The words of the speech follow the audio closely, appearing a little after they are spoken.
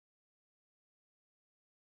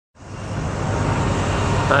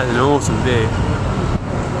That's an awesome view.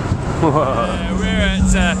 We're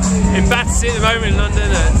in Battersea at the moment in London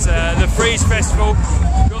at the Freeze Festival.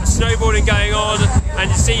 We've got snowboarding going on, and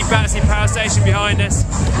you see Battersea Power Station behind us.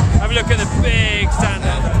 Have a look at the big stand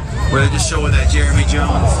there. Where they're just showing that Jeremy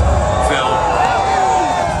Jones film.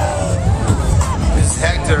 This is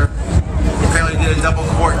Hector. He apparently did a double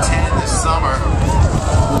quart 10 this summer,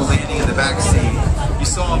 landing in the back seat. You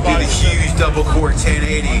saw him do the huge double quart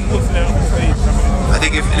 1080. I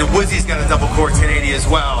think if Woozy's got a double quart 1080 as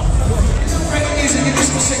well.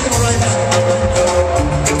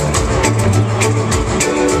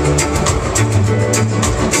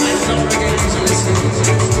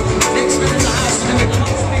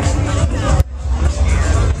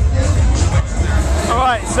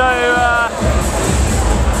 Alright, so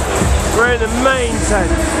we're in the main tent,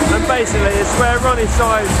 and basically it's where Ronnie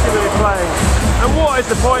Syme's going to be playing. And what is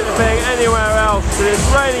the point of being anywhere else? It's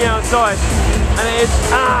raining outside, and it is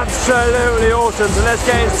absolutely awesome. So let's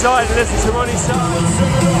get inside and listen to Ronnie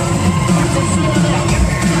Syme.